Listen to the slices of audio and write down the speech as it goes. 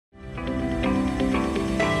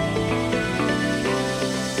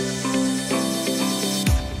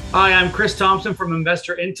Hi, I'm Chris Thompson from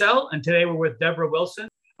InvestorIntel, and today we're with Deborah Wilson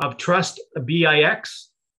of TrustBIX,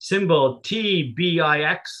 symbol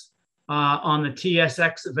TBIX, on the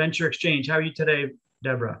TSX Venture Exchange. How are you today,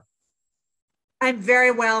 Deborah? I'm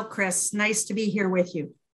very well, Chris. Nice to be here with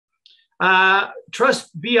you.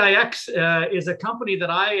 TrustBIX is a company that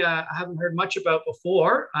I haven't heard much about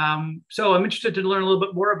before, so I'm interested to learn a little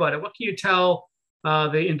bit more about it. What can you tell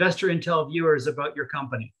the InvestorIntel viewers about your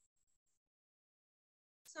company?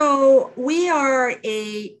 So we are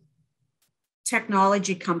a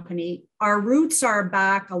technology company. Our roots are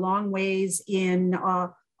back a long ways in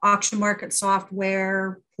auction market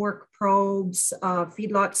software, pork probes,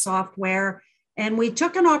 feedlot software. And we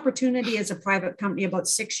took an opportunity as a private company about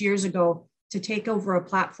 6 years ago to take over a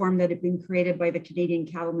platform that had been created by the Canadian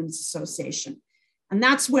Cattlemen's Association. And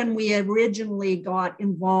that's when we originally got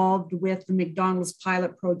involved with the McDonald's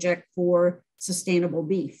pilot project for sustainable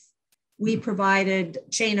beef. We provided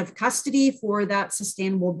chain of custody for that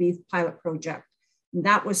sustainable beef pilot project. And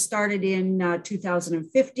that was started in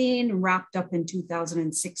 2015 and wrapped up in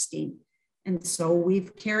 2016. And so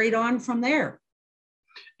we've carried on from there.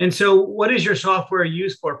 And so what is your software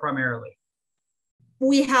used for primarily?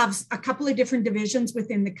 We have a couple of different divisions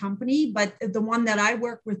within the company, but the one that I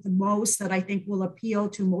work with the most that I think will appeal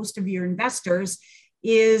to most of your investors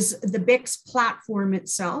is the BIX platform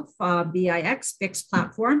itself, BIX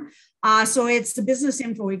platform. So it's the Business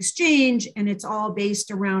Info Exchange, and it's all based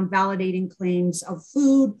around validating claims of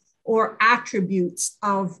food or attributes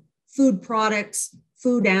of food products,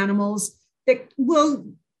 food animals that will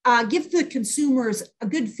give the consumers a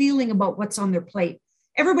good feeling about what's on their plate.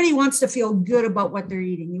 Everybody wants to feel good about what they're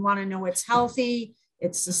eating. You want to know it's healthy,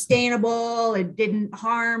 it's sustainable, it didn't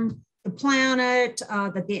harm the planet,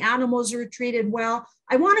 that the animals are treated well.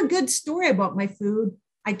 I want a good story about my food.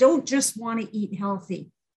 I don't just want to eat healthy.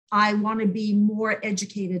 I want to be more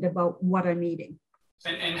educated about what I'm eating.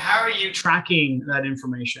 And how are you tracking that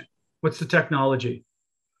information? What's the technology?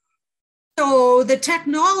 So the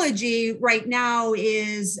technology right now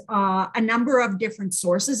is a number of different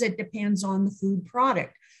sources. It depends on the food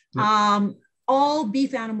product. Yep. All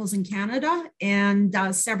beef animals in Canada and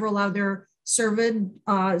several other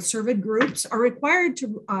cervid groups are required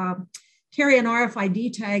to carry an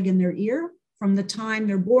RFID tag in their ear from the time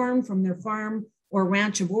they're born, from their farm or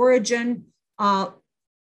ranch of origin, all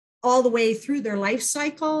the way through their life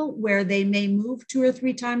cycle, where they may move 2 or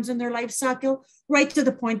 3 times in their life cycle, right to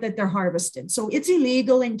the point that they're harvested. So it's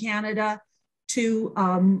illegal in Canada to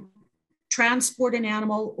transport an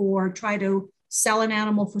animal or try to sell an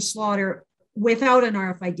animal for slaughter without an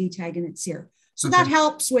RFID tag in its ear. So that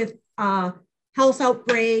helps with health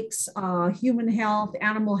outbreaks, human health,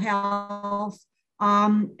 animal health.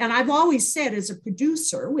 And I've always said, as a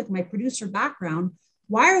producer with my producer background,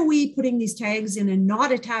 why are we putting these tags in and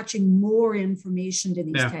not attaching more information to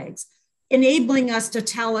these tags, enabling us to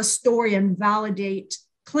tell a story and validate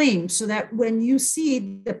claims so that when you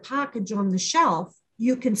see the package on the shelf,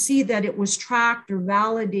 you can see that it was tracked or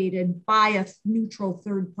validated by a neutral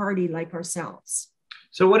third party like ourselves.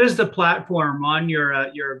 So what is the platform on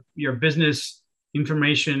your business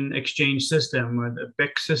information exchange system, or the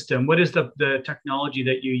BIX system? What is the technology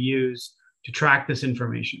that you use to track this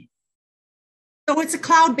information? So it's a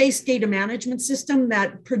cloud-based data management system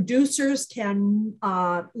that producers can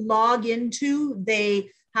log into. They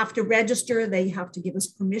have to register. They have to give us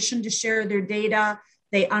permission to share their data.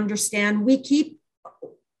 They understand.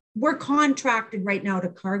 We're contracted right now to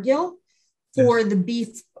Cargill for the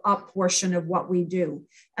beef portion of what we do.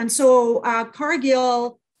 And so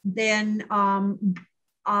Cargill then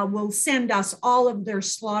will send us all of their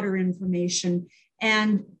slaughter information.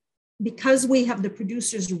 And because we have the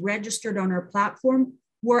producers registered on our platform,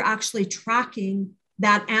 we're actually tracking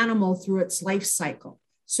that animal through its life cycle.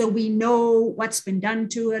 So we know what's been done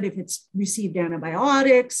to it, if it's received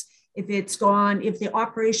antibiotics, if the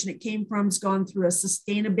operation it came from has gone through a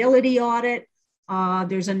sustainability audit.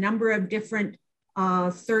 There's a number of different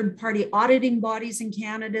third-party auditing bodies in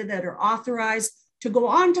Canada that are authorized to go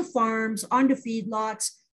onto farms, onto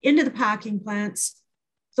feedlots, into the packing plants.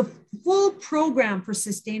 The full program for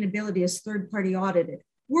sustainability is third-party audited.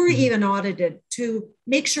 We're even audited to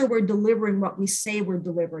make sure we're delivering what we say we're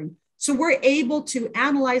delivering. So we're able to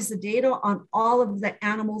analyze the data on all of the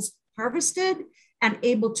animals harvested and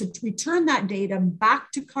able to return that data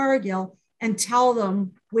back to Cargill and tell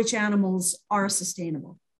them which animals are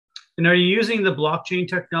sustainable. And are you using the blockchain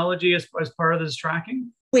technology as part of this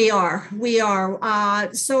tracking? We are.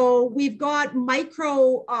 So we've got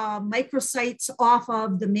micro sites off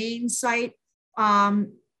of the main site.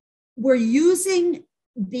 We're using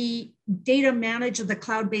the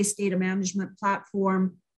cloud-based data management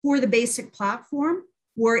platform for the basic platform.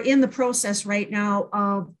 We're in the process right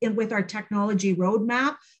now with our technology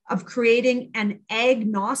roadmap of creating an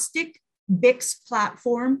agnostic BIX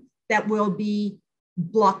platform that will be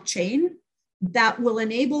blockchain, that will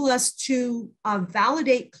enable us to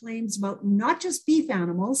validate claims about not just beef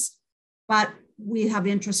animals, but we have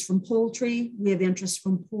interest from poultry, we have interest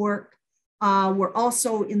from pork. We're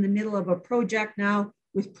also in the middle of a project now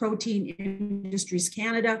with Protein Industries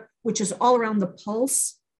Canada, which is all around the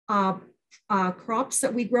pulse crops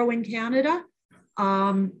that we grow in Canada.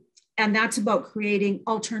 And that's about creating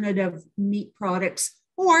alternative meat products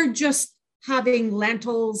or just having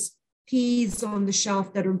lentils, peas on the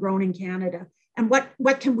shelf that are grown in Canada. And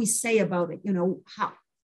what can we say about it? You know, how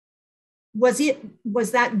was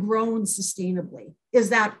that grown sustainably? Is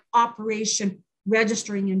that operation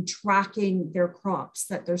registering and tracking their crops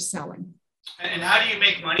that they're selling? And how do you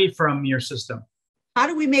make money from your system? How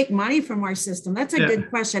do we make money from our system? That's a good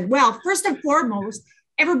question. Well, first and foremost,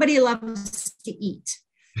 everybody loves to eat.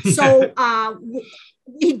 So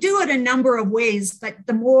we do it a number of ways, but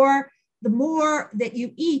the more that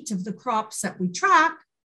you eat of the crops that we track,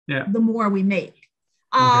 the more we make.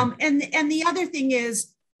 And the other thing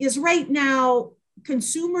is right now,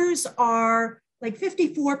 consumers are like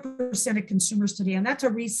 54% of consumers today, and that's a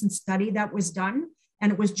recent study that was done,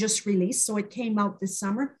 and it was just released, so it came out this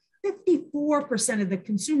summer. 54% of the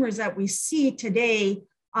consumers that we see today,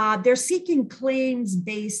 they're seeking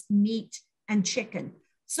claims-based meat and chicken.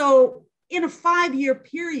 So in a 5-year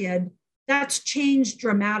period, that's changed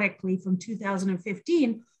dramatically from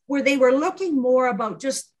 2015, where they were looking more about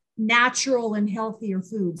just natural and healthier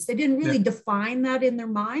foods. They didn't really define that in their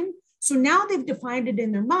mind. So now they've defined it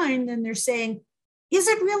in their mind, and they're saying, is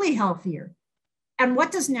it really healthier? And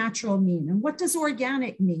what does natural mean? And what does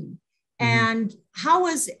organic mean? And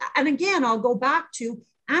and again, I'll go back to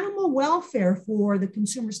animal welfare for the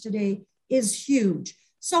consumers today is huge.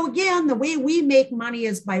 So again, the way we make money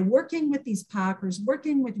is by working with these packers,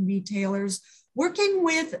 working with retailers, working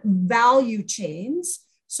with value chains.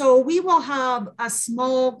 So we will have a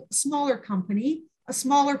smaller company, a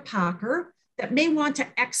smaller packer that may want to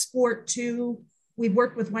export to, we've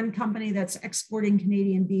worked with one company that's exporting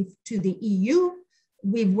Canadian beef to the EU.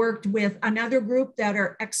 We've worked with another group that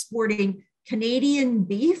are exporting Canadian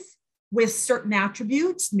beef with certain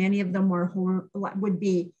attributes. Many of them would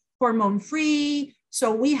be hormone-free.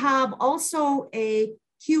 So we have also a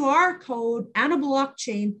QR code and a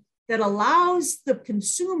blockchain that allows the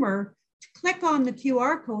consumer to click on the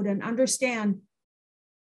QR code and understand,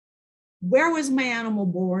 where was my animal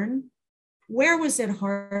born? Where was it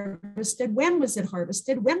harvested? When was it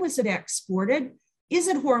harvested? When was it exported? Is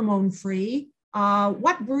it hormone-free?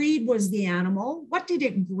 What breed was the animal? What did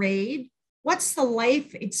it grade? What's the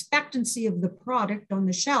life expectancy of the product on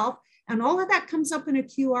the shelf? And all of that comes up in a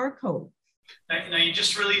QR code. Now you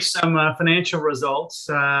just released some financial results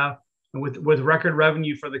with record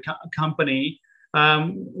revenue for the company.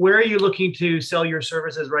 Where are you looking to sell your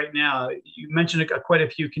services right now? You mentioned quite a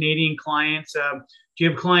few Canadian clients. Do you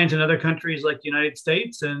have clients in other countries like the United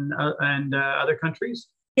States and other countries?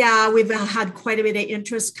 Yeah, we've had quite a bit of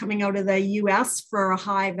interest coming out of the US for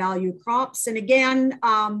high value crops. And again,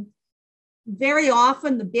 very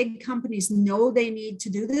often the big companies know they need to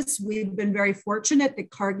do this. We've been very fortunate that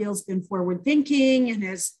Cargill's been forward thinking and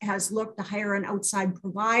has looked to hire an outside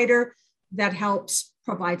provider that helps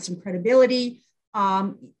provide some credibility.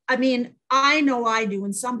 I mean, I know I do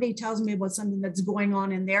when somebody tells me about something that's going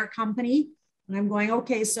on in their company, and I'm going,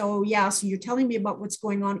 okay, so you're telling me about what's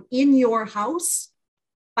going on in your house,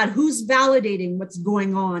 but who's validating what's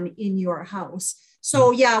going on in your house?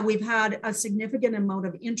 So we've had a significant amount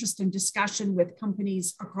of interest and discussion with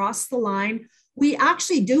companies across the line. We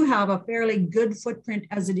actually do have a fairly good footprint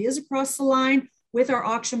as it is across the line with our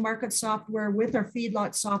auction market software, with our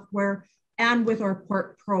feedlot software, and with our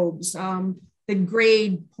pork probes, the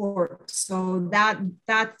grade pork. So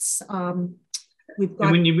that's we've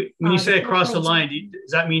got. And when you say across the line,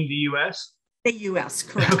 does that mean the U.S.? The U.S.,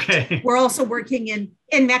 correct. Okay. We're also working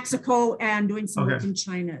in Mexico and doing some work in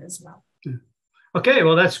China as well. Okay,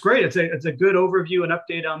 well, that's great. It's a good overview and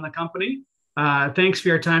update on the company. Thanks for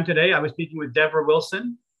your time today. I was speaking with Deborah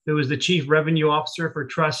Wilson, who is the Chief Revenue Officer for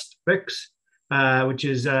TrustBIX, which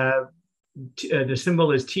is the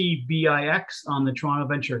symbol is TBIX on the Toronto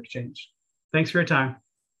Venture Exchange. Thanks for your time.